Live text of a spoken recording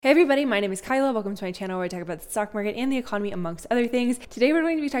Hey everybody, my name is Kyla. Welcome to my channel where I talk about the stock market and the economy amongst other things. Today we're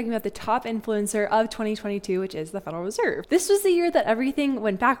going to be talking about the top influencer of 2022, which is the Federal Reserve. This was the year that everything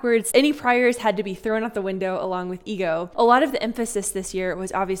went backwards. Any priors had to be thrown out the window along with ego. A lot of the emphasis this year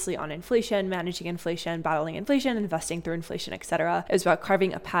was obviously on inflation, managing inflation, battling inflation, investing through inflation, etc. It was about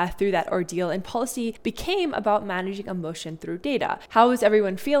carving a path through that ordeal, and policy became about managing emotion through data. How is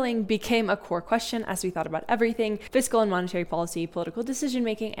everyone feeling became a core question as we thought about everything: fiscal and monetary policy, political decision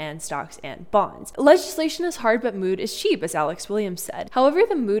making, and stocks and bonds. Legislation is hard, but mood is cheap, as Alex Williams said. However,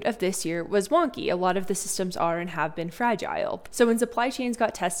 the mood of this year was wonky. A lot of the systems are and have been fragile. So when supply chains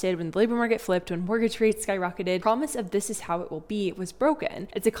got tested, when the labor market flipped, when mortgage rates skyrocketed, promise of this is how it will be was broken.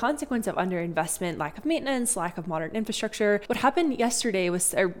 It's a consequence of underinvestment, lack of maintenance, lack of modern infrastructure. What happened yesterday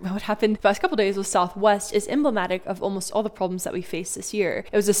was, or what happened the past couple days with Southwest is emblematic of almost all the problems that we face this year.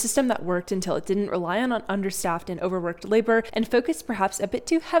 It was a system that worked until it didn't, rely on understaffed and overworked labor, and focused perhaps a bit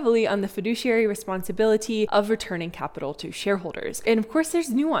too heavily on the fiduciary responsibility of returning capital to shareholders. And of course, there's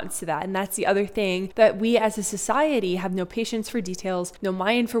nuance to that, and that's the other thing, that we as a society have no patience for details, no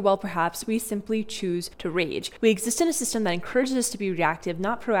mind for perhaps. We simply choose to rage. We exist in a system that encourages us to be reactive,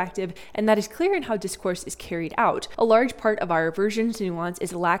 not proactive, and that is clear in how discourse is carried out. A large part of our aversion to nuance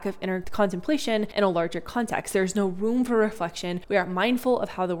is a lack of inner contemplation in a larger context. There's no room for reflection. We are mindful of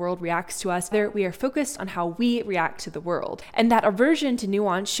how the world reacts to us. We are focused on how we react to the world. And that aversion to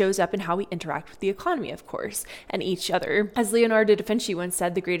nuance shows up in how we interact with the economy, of course, and each other. As Leonardo da Vinci once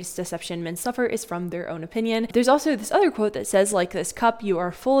said, the greatest deception men suffer is from their own opinion. There's also this other quote that says, like this cup, you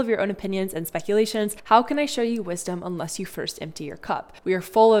are full of your own opinions and speculations. How can I show you wisdom unless you first empty your cup? We are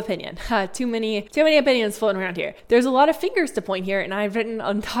full of opinion. Too many opinions floating around here. There's a lot of fingers to point here, and I've written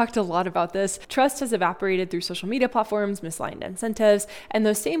and talked a lot about this. Trust has evaporated through social media platforms, misaligned incentives, and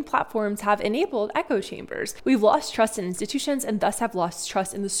those same platforms have enabled echo chambers. We've lost trust in institutions and thus have lost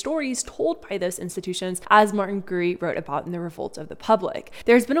trust in the stories told by those institutions, as Martin Gurri wrote about in The Revolt of the Public.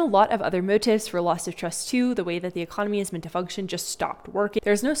 There's been a lot of other motives for loss of trust too. The way that the economy is meant to function just stopped working.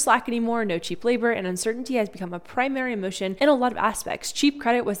 There's no slack anymore, no cheap labor, and uncertainty has become a primary emotion in a lot of aspects. Cheap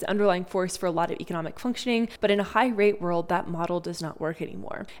credit was the underlying force for a lot of economic functioning, but in a high rate world, that model does not work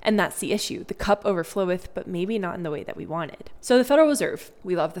anymore. And that's the issue. The cup overfloweth, but maybe not in the way that we wanted. So the Federal Reserve,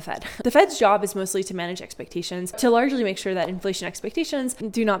 we love the Fed. The Fed's job is mostly to manage expectations, to largely make sure that inflation expectations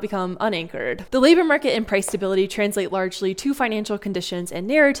do not become unanchored. The labor market and price stability translate largely to financial conditions and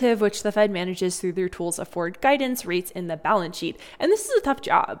narrative, which the Fed manages through their tools of forward guidance, rates, and the balance sheet. And this is a tough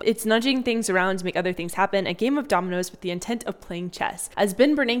job. It's nudging things around to make other things happen, a game of dominoes with the intent of playing chess. As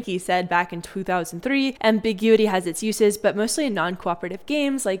Ben Bernanke said back in 2003, ambiguity has its uses, but mostly in non-cooperative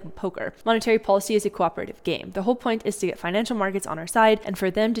games like poker. Monetary policy is a cooperative game. The whole point is to get financial markets on our side and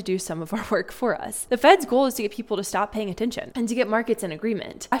for them to do some of our work for us. The Fed's goal is to get people to stop paying attention and to get markets in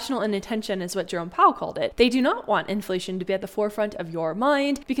agreement. Rational inattention is what Jerome Powell called it. They do not want inflation to be at the forefront of your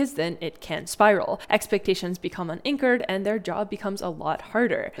mind because then it can spiral. Expectations become unanchored and their job becomes a lot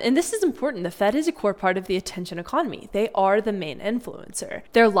harder. And this is important. The Fed is a core part of the attention economy. They are the main influencer.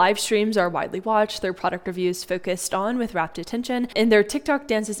 Their live streams are widely watched, their product reviews focused on with rapt attention, and their TikTok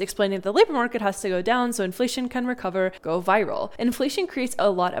dances explaining that the labor market has to go down so inflation can recover go viral. Inflation creates a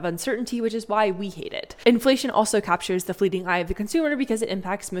lot of uncertainty, which is why we hate it. Inflation also captures the fleeting eye of the consumer because it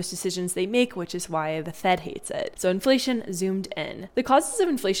impacts most decisions they make, which is why the Fed hates it. So inflation zoomed in. The causes of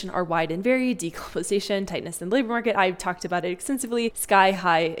inflation are wide and varied: deglobalization, tightness in the labor market, I've talked about it extensively, sky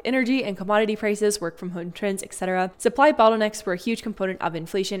high energy and commodity prices, work from home trends, etc. Supply bottlenecks were a huge component of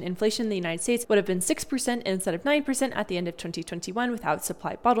inflation. Inflation in the United States would have been 6% instead of 9% at the end of 2021 without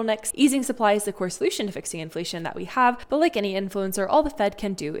supply bottlenecks. Easing supply is the core solution to fixing inflation that we have, but like any influencer, all the Fed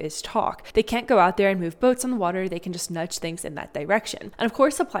can do is talk. They can't go out there and move boats on the water, they can just nudge things in that direction. And of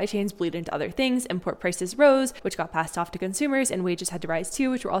course, supply chains bleed into other things. Import prices rose, which got passed off to consumers, and wages had to rise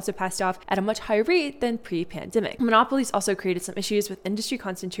too, which were also passed off at a much higher rate than pre-pandemic. Monopolies also created some issues with industry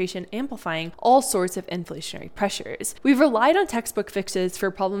concentration amplifying all sorts of inflationary pressures. We've relied on textbook fixes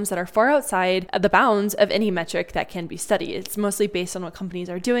for problems that are far outside of the bounds of any metric that can be studied. It's mostly based on what companies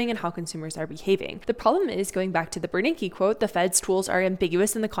are doing and how consumers are behaving. The problem is, going back to the Bernanke quote, the Fed's tools are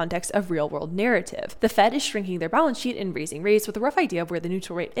ambiguous in the context of real-world narrative. The Fed is shrinking their balance sheet and raising rates with a rough idea of where the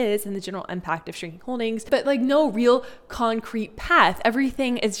neutral rate is and the general impact of shrinking holdings, but like no real concrete path.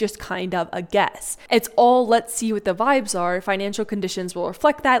 Everything is just kind of a guess. It's all, let's see what the vibes are. Financial conditions will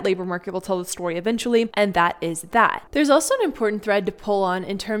reflect that. Labor market will tell the story eventually, and that is that. There's also an important thread to pull on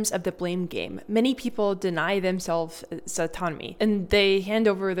in terms of the blame game. Many people deny themselves autonomy and they hand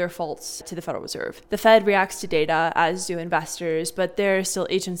over their faults to the Federal Reserve. The Fed reacts to data, as do investors, but there's still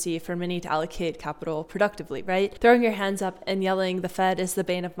agency for many to allocate capital productively, right? Throwing your hands up and yelling calling the Fed as the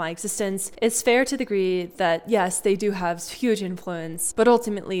bane of my existence, it's fair to the degree that yes, they do have huge influence, but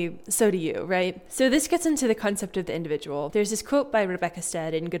ultimately so do you, right? So this gets into the concept of the individual. There's this quote by Rebecca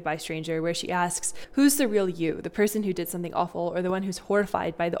Stead in Goodbye Stranger where she asks, who's the real you, the person who did something awful or the one who's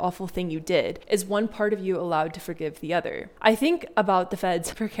horrified by the awful thing you did? Is one part of you allowed to forgive the other? I think about the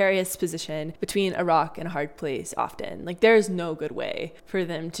Fed's precarious position between a rock and a hard place often. Like, there is no good way for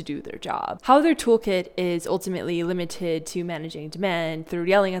them to do their job. How their toolkit is ultimately limited to managing demand through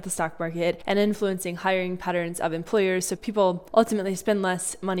yelling at the stock market and influencing hiring patterns of employers so people ultimately spend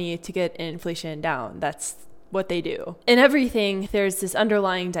less money to get inflation down. That's what they do. In everything, there's this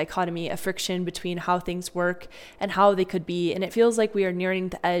underlying dichotomy of friction between how things work and how they could be, and it feels like we are nearing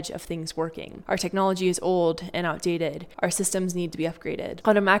the edge of things working. Our technology is old and outdated. Our systems need to be upgraded.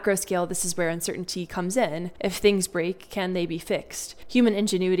 On a macro scale, this is where uncertainty comes in. If things break, can they be fixed? Human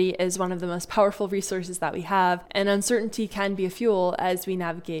ingenuity is one of the most powerful resources that we have, and uncertainty can be a fuel as we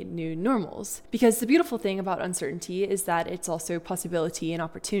navigate new normals. Because the beautiful thing about uncertainty is that it's also possibility and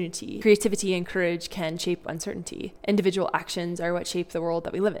opportunity. Creativity and courage can shape uncertainty. Individual actions are what shape the world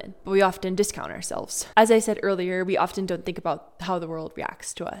that we live in, but we often discount ourselves. As I said earlier, we often don't think about how the world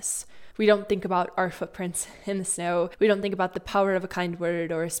reacts to us. We don't think about our footprints in the snow. We don't think about the power of a kind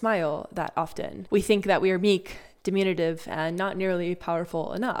word or a smile that often. We think that we are meek, diminutive, and not nearly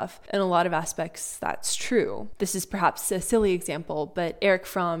powerful enough. In a lot of aspects, that's true. This is perhaps a silly example, but Erich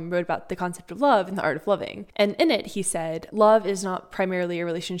Fromm wrote about the concept of love and the art of loving. And in it, he said, love is not primarily a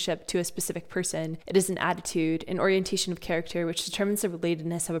relationship to a specific person. It is an attitude, an orientation of character, which determines the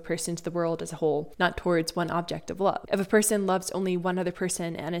relatedness of a person to the world as a whole, not towards one object of love. If a person loves only one other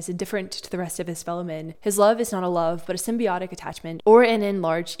person and is indifferent to the rest of his fellow men, his love is not a love, but a symbiotic attachment or an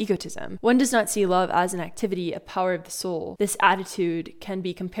enlarged egotism. One does not see love as an activity, a power of the soul. This attitude can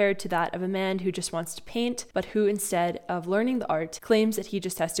be compared to that of a man who just wants to paint, but who instead of learning the art, claims that he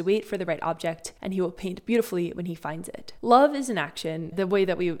just has to wait for the right object and he will paint beautifully when he finds it. Love is an action, the way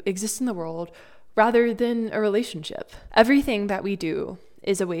that we exist in the world, rather than a relationship. Everything that we do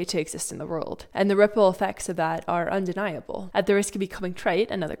is a way to exist in the world, and the ripple effects of that are undeniable. At the risk of becoming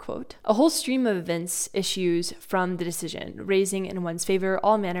trite, another quote, a whole stream of events issues from the decision, raising in one's favor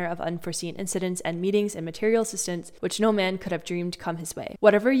all manner of unforeseen incidents and meetings and material assistance which no man could have dreamed come his way.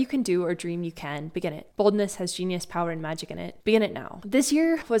 Whatever you can do or dream you can, begin it. Boldness has genius, power, and magic in it. Begin it now. This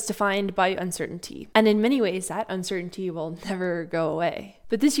year was defined by uncertainty, and in many ways that uncertainty will never go away.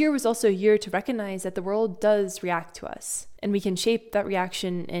 But this year was also a year to recognize that the world does react to us, and we can shape that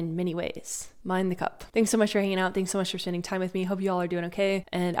reaction in many ways. Mind the cup. Thanks so much for hanging out. Thanks so much for spending time with me. Hope you all are doing okay,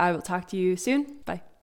 and I will talk to you soon. Bye.